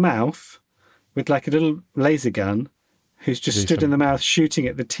into a mouth with like a little laser gun who's just Do stood in some- the mouth shooting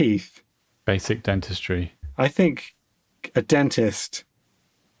at the teeth. Basic dentistry. I think a dentist,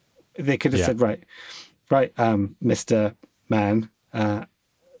 they could have Yeah. said, right, Mr. Man, go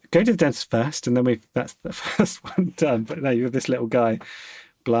to the dentist first, and then that's the first one done. But no, you're this little guy I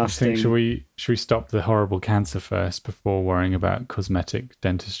blasting. think should we stop the horrible cancer first before worrying about cosmetic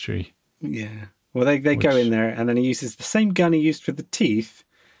dentistry? Yeah. Well, they go Which- in there, and then he uses the same gun he used for the teeth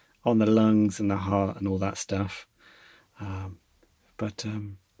on the lungs and the heart and all that stuff. But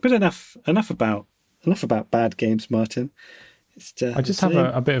enough about bad games, Martin. I just have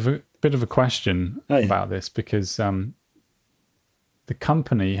a bit of a question Oh, yeah. about this because the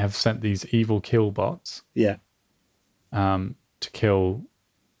company have sent these evil kill bots yeah. to kill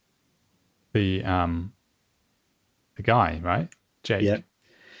the guy, right? Jake. Yeah.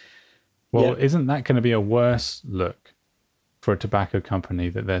 Well, Yeah. isn't that going to be a worse look for a tobacco company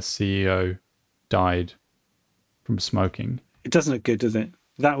that their CEO died from smoking? It doesn't look good, does it?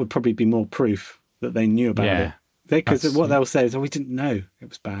 That would probably be more proof that they knew about Yeah. it. Because That's- what they'll say is, "Oh, we didn't know it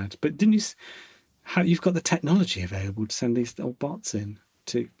was bad." But didn't you? How you've got the technology available to send these little bots in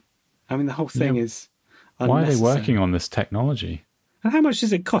to? I mean, the whole thing Yeah. is. Why are they unnecessary. working on this technology? And how much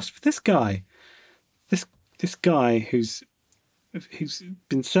does it cost for this guy? This guy who's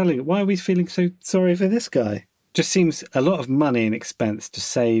been selling it. Why are we feeling so sorry for this guy? Just seems a lot of money and expense to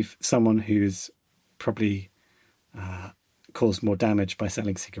save someone who's probably caused more damage by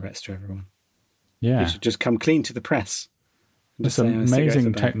selling cigarettes to everyone. Yeah. They should just come clean to the press. and It's just say, "Oh, cigarettes are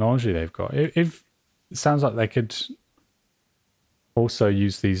amazing bad." technology they've got. If it sounds like they could also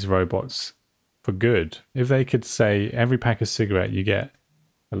use these robots for good. If they could say every pack of cigarette you get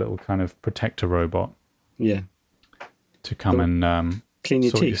a little kind of protector robot Yeah, to come and clean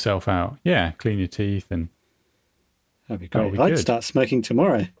your sort teeth. yourself out. Yeah, clean your teeth and That'd be That would great. be I'd good. start smoking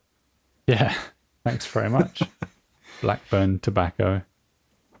tomorrow. yeah. Thanks very much. Blackburn Tobacco.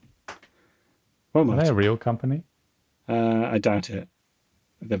 Well, Are they a Martin, real company? I doubt it.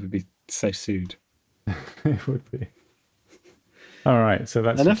 They would be so sued. It would be. All right, so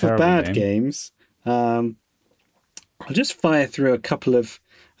that's a Enough of terrible bad game. games. I'll just fire through a couple of.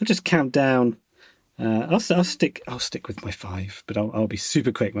 I'll just count down. I'll stick with my 5, but I'll be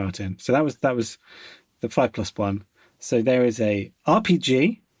super quick, Martin. So that was the 5+1. So there is a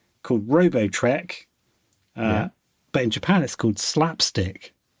RPG called Robotrek, Yeah. but in Japan it's called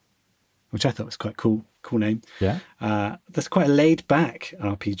Slapstick, which I thought was quite cool name. Yeah. That's quite a laid back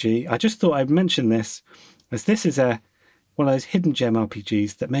RPG. I just thought I'd mention this as this is one of those hidden gem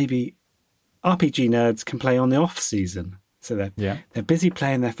RPGs that maybe RPG nerds can play on the off season. So they're busy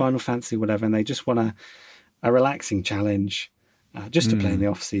playing their Final Fantasy, whatever, and they just want a relaxing challenge just to play in the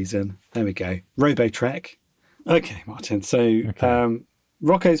off season. There we go. Robotrek. Okay, Martin. So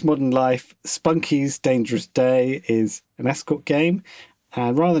Rocco's Modern Life, Spunky's Dangerous Day is an escort game.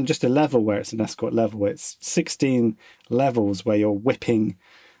 And rather than just a level where it's an escort level, it's 16 levels where you're whipping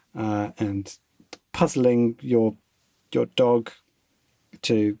and puzzling your dog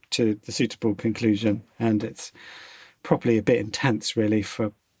to the suitable conclusion. And it's probably a bit intense, really,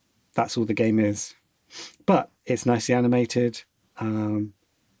 for that's all the game is. But it's nicely animated.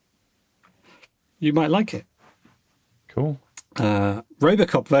 You might like it. Cool.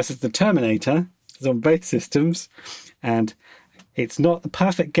 Robocop versus the Terminator is on both systems, and it's not the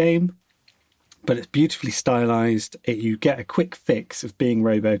perfect game, but it's beautifully stylized. You get a quick fix of being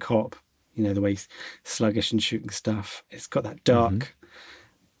Robocop, you know, the way he's sluggish and shooting stuff. It's got that dark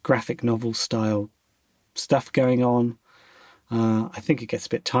graphic novel style stuff going on. I think it gets a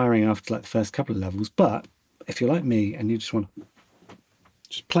bit tiring after like the first couple of levels, but if you're like me and you just want to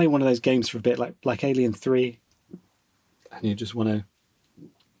just play one of those games for a bit, like Alien 3, and you just want to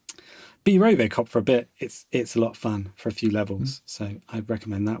be Robocop for a bit, it's a lot of fun for a few levels. So I'd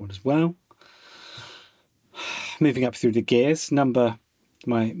recommend that one as well. Moving up through the gears, my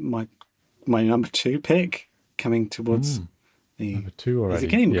number 2 pick coming towards the Number 2 already. there's a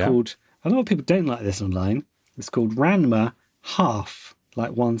game Yeah. called, a lot of people don't like this online. It's called Ranma Half,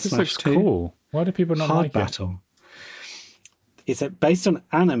 like This looks 1/2. cool. Why do people not Hard like Battle. It's based on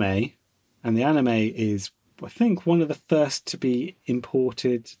anime, and the anime is I think, one of the first to be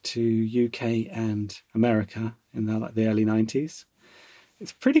imported to UK and America in the early 90s.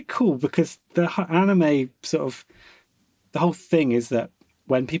 It's pretty cool because the anime the whole thing is that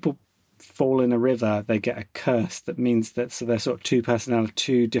when people fall in a river, they get a curse that means that they're sort of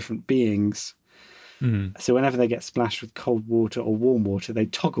two different beings. So whenever they get splashed with cold water or warm water, they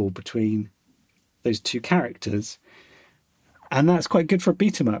toggle between those two characters. And that's quite good for a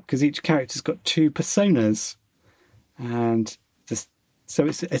beat 'em up because each character's got two personas. And so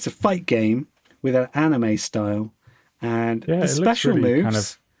it's a fight game with an anime style. And the special looks really moves, kind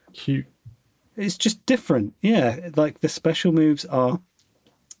of cute. It's just different. Yeah, like the special moves are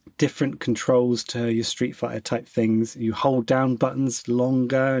different controls to your Street Fighter type things. You hold down buttons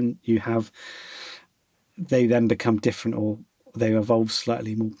longer and they then become different, or they evolve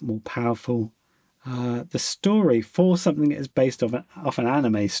slightly more powerful. The story, for something that is based off an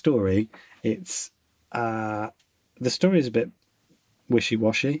anime story, it's the story is a bit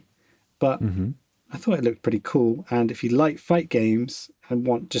wishy-washy, but I thought it looked pretty cool. And if you like fight games and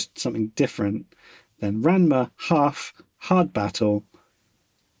want just something different, then Ranma Half Hard Battle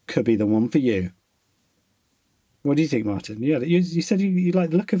could be the one for you. What do you think, Martin? Yeah, you said you like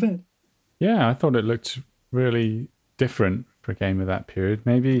the look of it. Yeah, I thought it looked really different for a game of that period.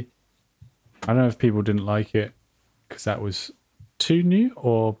 Maybe, I don't know if people didn't like it because that was too new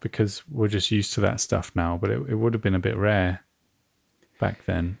or because we're just used to that stuff now, but it would have been a bit rare back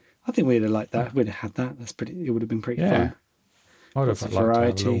then. I think we'd have liked that. We'd have had that. It would have been pretty fun. I'd have liked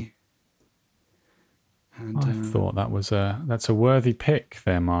variety. I thought that's a worthy pick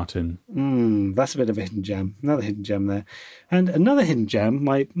there, Martin. That's a bit of a hidden gem. Another hidden gem there. And another hidden gem,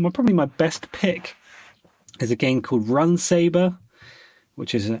 probably my best pick, is a game called Run Saber,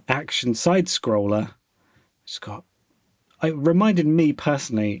 which is an action side scroller. It reminded me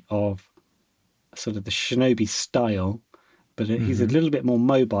personally of sort of the Shinobi style, but he's a little bit more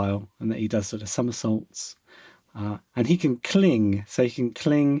mobile, and that he does sort of somersaults, and he can cling. So he can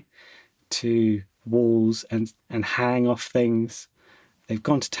cling to walls and hang off things. They've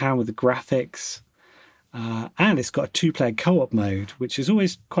gone to town with the graphics, and it's got a 2-player co-op mode, which is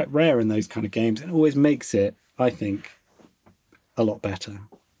always quite rare in those kind of games, and always makes it, I think, a lot better.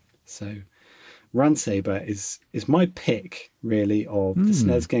 So Run Saber is my pick, really, of the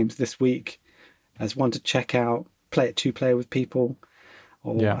SNES games this week, as one to check out, play it 2-player with people,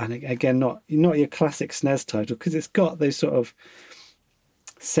 and again, not your classic SNES title, because it's got those sort of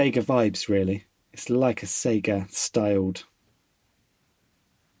Sega vibes, really. It's like a Sega styled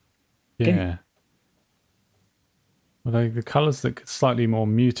game. Well, the colours that slightly more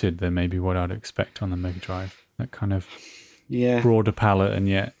muted than maybe what I'd expect on the Mega Drive. That kind of broader palette and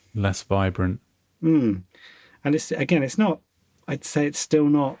yet less vibrant. And it's not, I'd say it's still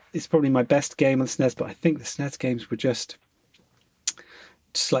not, it's probably my best game on the SNES, but I think the SNES games were just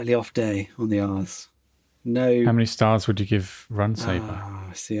slightly off day on the R's. No. How many stars would you give Run Saber?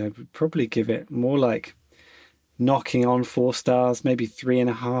 I would probably give it more like knocking on 4 stars, maybe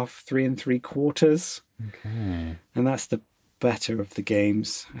 3.5, 3 3/4. Okay. And that's the better of the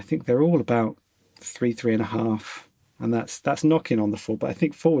games. I think they're all about 3.5. And that's knocking on the 4, but I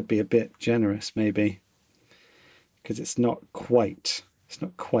think 4 would be a bit generous, maybe, because it's not quite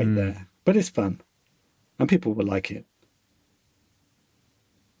there. But it's fun, and people will like it.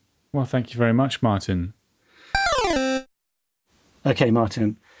 Well, thank you very much, Martin. Okay,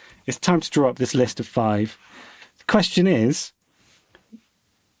 Martin, it's time to draw up this list of 5. The question is,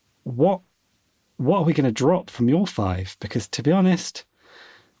 what are we going to drop from your 5? Because, to be honest,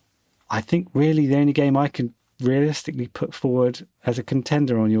 I think really the only game I can realistically put forward as a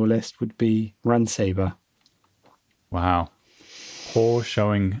contender on your list would be Run Saber. Wow. Poor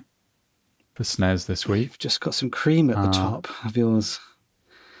showing for SNES this week. You've just got some cream at the top of yours.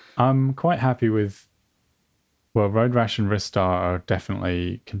 I'm quite happy with, well, Road Rash and Ristar are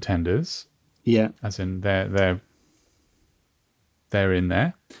definitely contenders. Yeah. As in they're in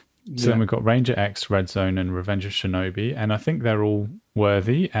there. So then we've got Ranger X, Red Zone, and Revenge of Shinobi, and I think they're all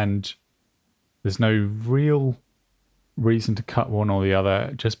worthy, and there's no real reason to cut one or the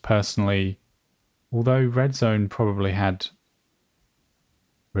other. Just personally, although Red Zone probably had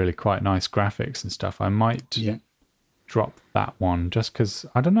really quite nice graphics and stuff, I might drop that one just because,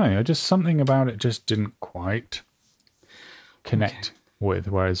 I don't know, just something about it just didn't quite connect with.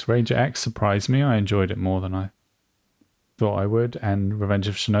 Whereas Ranger X surprised me. I enjoyed it more than I thought I would. And Revenge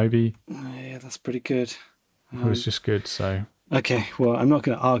of Shinobi. Yeah, that's pretty good. It was just good, so... Okay, well, I'm not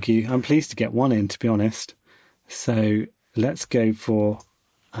going to argue. I'm pleased to get one in, to be honest. So let's go for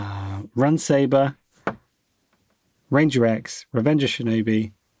Run Saber, Ranger X, Revenge of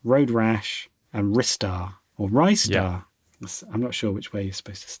Shinobi, Road Rash, and Ristar or Rise Yeah. Star. I'm not sure which way you're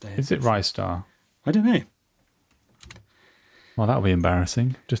supposed to stay. Is it Rise Star? I don't know. Well, that'll be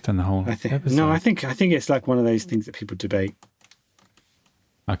embarrassing. Just in the whole episode. No, I think it's like one of those things that people debate.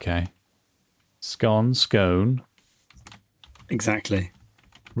 Okay. Scone. Exactly.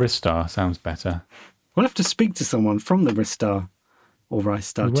 Ristar sounds better. We'll have to speak to someone from the Ristar or Rise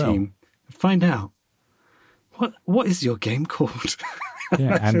Star We will. team and find out what is your game called.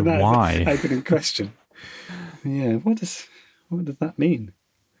 Yeah, and So that's why? an opening question. Yeah, what does that mean?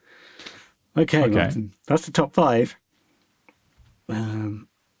 Okay, Martin, that's the top 5. The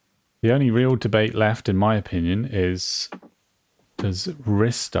only real debate left, in my opinion, is does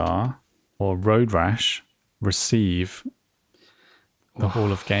Ristar or Road Rash receive the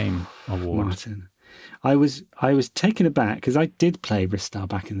Hall of Game award? Martin, I was taken aback because I did play Ristar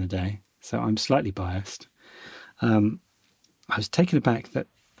back in the day, so I'm slightly biased. I was taken aback that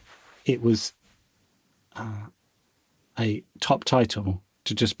it was a top title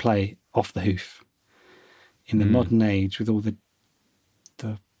to just play off the hoof in the modern age with all the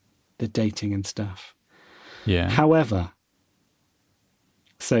dating and stuff. Yeah. However,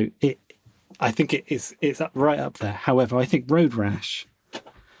 I think it's right up there. However, I think Road Rash,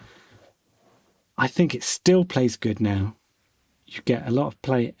 I think it still plays good now. You get a lot of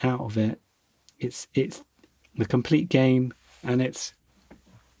play out of it. It's the complete game, and it's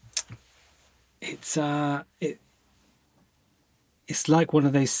like one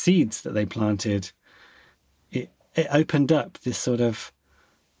of those seeds that they planted. It opened up this sort of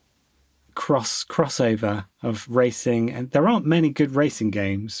crossover of racing, and there aren't many good racing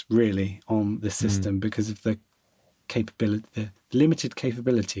games really on the system because of the limited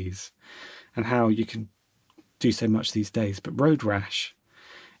capabilities and how you can do so much these days. But Road Rash,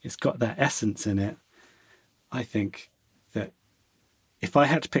 it's got that essence in it. I think that if I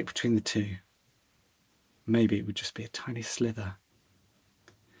had to pick between the two, maybe it would just be a tiny slither.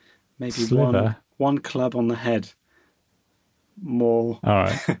 Maybe one club on the head more All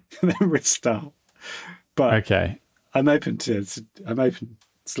right. than Ristar. But Okay. I'm open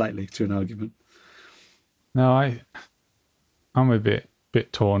slightly to an argument. No, I'm a bit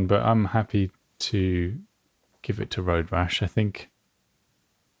torn, but I'm happy to give it to Road Rash. I think,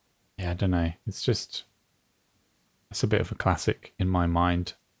 I don't know. It's a bit of a classic in my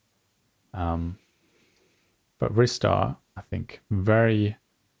mind. But Ristar, I think, very,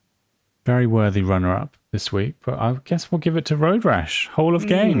 very worthy runner-up this week. But I guess we'll give it to Road Rash. Hall of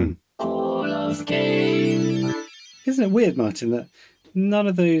Game. Hall of Game. Isn't it weird, Martin, that none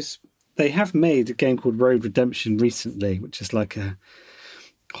of those... They have made a game called Road Redemption recently, which is like a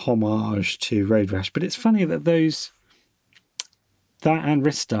homage to Road Rash. But it's funny that that and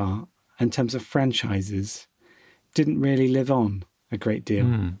Ristar, in terms of franchises, didn't really live on a great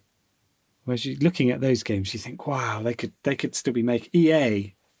deal. Whereas you looking at those games, you think, wow, they could still be making...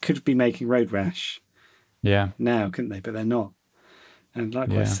 EA could be making Road Rash now, couldn't they? But they're not. And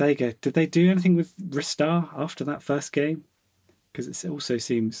likewise, Sega, did they do anything with Ristar after that first game? Because it also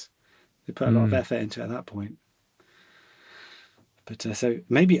seems they put a lot of effort into it at that point. But so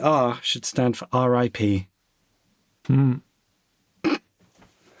maybe R should stand for RIP.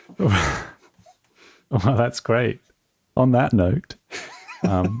 Well, that's great. On that note,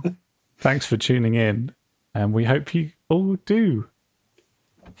 thanks for tuning in, and we hope you all do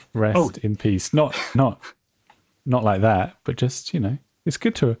rest in peace. Not like that, but just, it's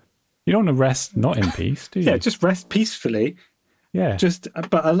good to... You don't want to rest not in peace, do you? Yeah, just rest peacefully. Yeah.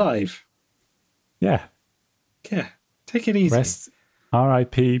 But alive. Yeah. Yeah. Take it easy. Rest,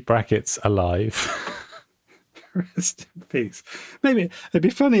 RIP brackets alive. Rest in peace. Maybe it'd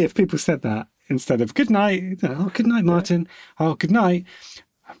be funny if people said that instead of good night. Oh, good night, Martin. Oh, good night.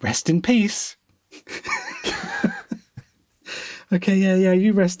 Rest in peace. Okay, yeah,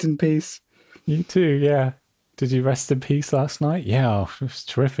 you rest in peace. You too, yeah. Did you rest in peace last night? Yeah, it was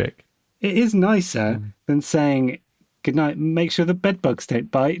terrific. It is nicer than saying good night. Make sure the bed bugs don't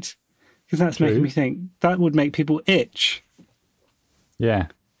bite, because that's making me think that would make people itch. Yeah.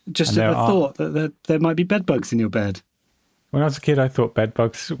 Just at the thought that there might be bed bugs in your bed. When I was a kid, I thought bed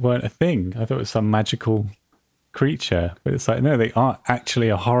bugs weren't a thing. I thought it was some magical creature. But it's like, no, they are actually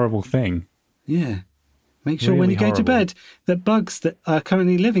a horrible thing. Yeah. Make sure when you go to bed that bugs that are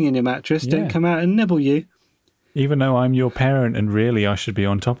currently living in your mattress don't come out and nibble you. Even though I'm your parent and really I should be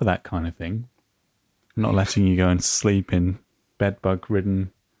on top of that kind of thing. I'm not letting you go and sleep in bed bug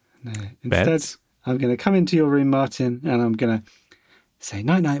ridden Instead, beds. I'm going to come into your room, Martin, and I'm going to say,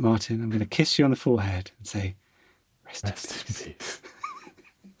 night, night, Martin. I'm going to kiss you on the forehead and say, rest in peace.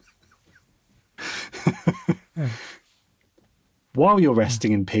 While you're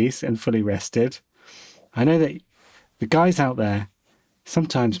resting in peace and fully rested, I know that the guys out there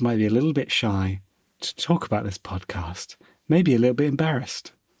sometimes might be a little bit shy to talk about this podcast, maybe a little bit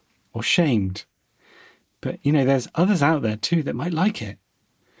embarrassed or shamed. But, there's others out there too that might like it,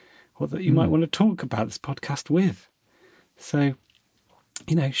 or that you might want to talk about this podcast with. So,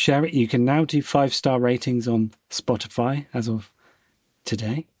 share it. You can now do 5-star ratings on Spotify as of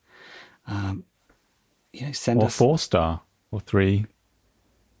today. Send or us 4-star or 3,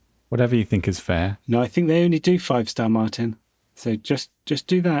 whatever you think is fair. No, I think they only do 5-star, Martin. So just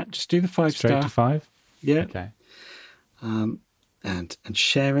do that. Just do the 5-star. Straight to 5. Yeah. Okay. And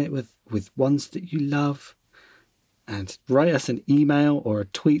share it with ones that you love, and write us an email or a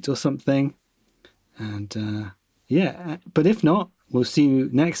tweet or something. And but if not, we'll see you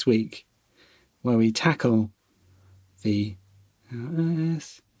next week where we tackle the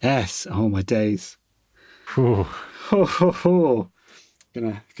S. Oh my days. Whew.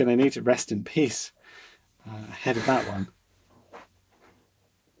 Gonna need to rest in peace ahead of that one.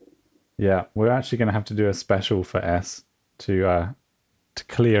 Yeah, we're actually going to have to do a special for S to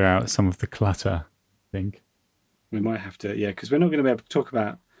clear out some of the clutter, I think. We might have to, because we're not going to be able to talk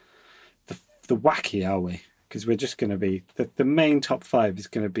about the wacky, are we? Because we're just going to be, the main top 5 is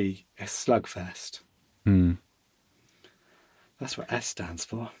going to be a slugfest. That's what S stands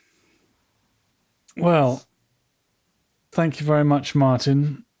for. Well, thank you very much,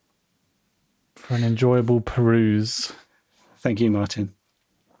 Martin, for an enjoyable peruse. Thank you, Martin.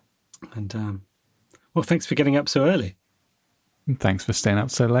 And, thanks for getting up so early. And thanks for staying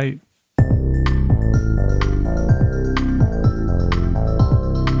up so late.